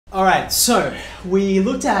Alright, so we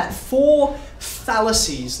looked at 4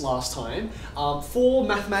 fallacies last time, 4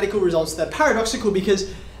 mathematical results that are paradoxical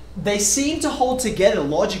because they seem to hold together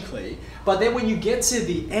logically, but then when you get to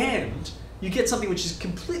the end, you get something which is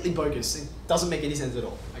completely bogus and doesn't make any sense at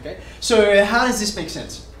all. Okay? So how does this make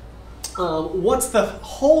sense? What's the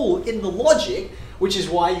hole in the logic, which is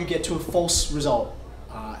why you get to a false result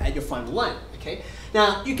at your final line? Okay?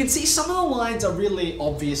 Now, you can see some of the lines are really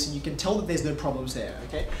obvious and you can tell that there's no problems there,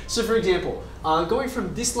 okay? So for example, going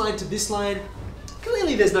from this line to this line,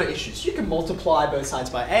 clearly there's no issues. You can multiply both sides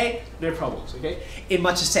by a, no problems, okay? In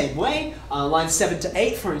much the same way, lines 7 to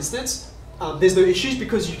 8, for instance, there's no issues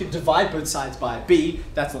because you can divide both sides by b.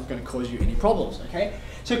 That's not going to cause you any problems, okay?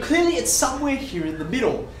 So clearly it's somewhere here in the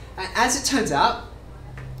middle. As it turns out,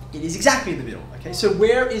 it is exactly in the middle, okay? So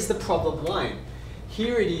where is the problem line?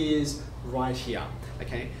 Here it is right here.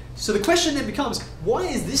 Okay, so the question then becomes, why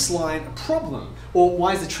is this line a problem? Or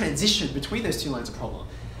why is the transition between those two lines a problem?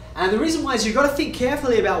 And the reason why is you've got to think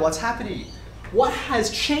carefully about what's happening. What has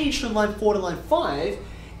changed from line 4 to line 5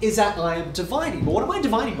 is that I am dividing. But what am I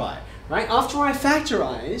dividing by? Right? After I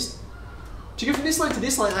factorized, to go from this line to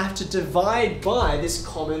this line, I have to divide by this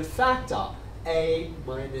common factor, a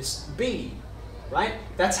minus b. Right?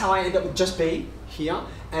 That's how I end up with just b here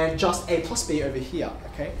and just a plus b over here.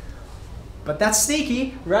 Okay? But that's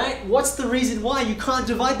sneaky, right? What's the reason why you can't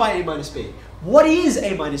divide by a minus b? What is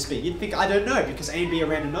a minus b? You'd think, I don't know, because a and b are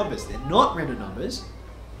random numbers. They're not random numbers.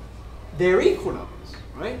 They're equal numbers,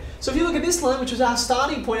 right? So if you look at this line, which was our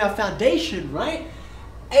starting point, our foundation, right?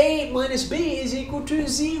 A minus b is equal to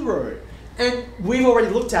 0. And we've already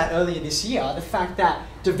looked at earlier this year the fact that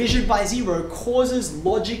division by 0 causes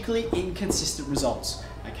logically inconsistent results,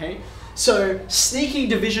 okay? So sneaking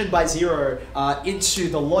division by 0 into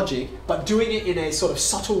the logic, but doing it in a sort of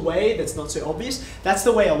subtle way that's not so obvious, that's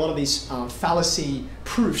the way a lot of these fallacy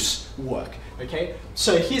proofs work. Okay,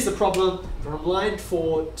 so here's the problem. From line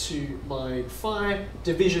 4 to line 5,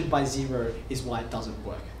 division by 0 is why it doesn't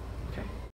work.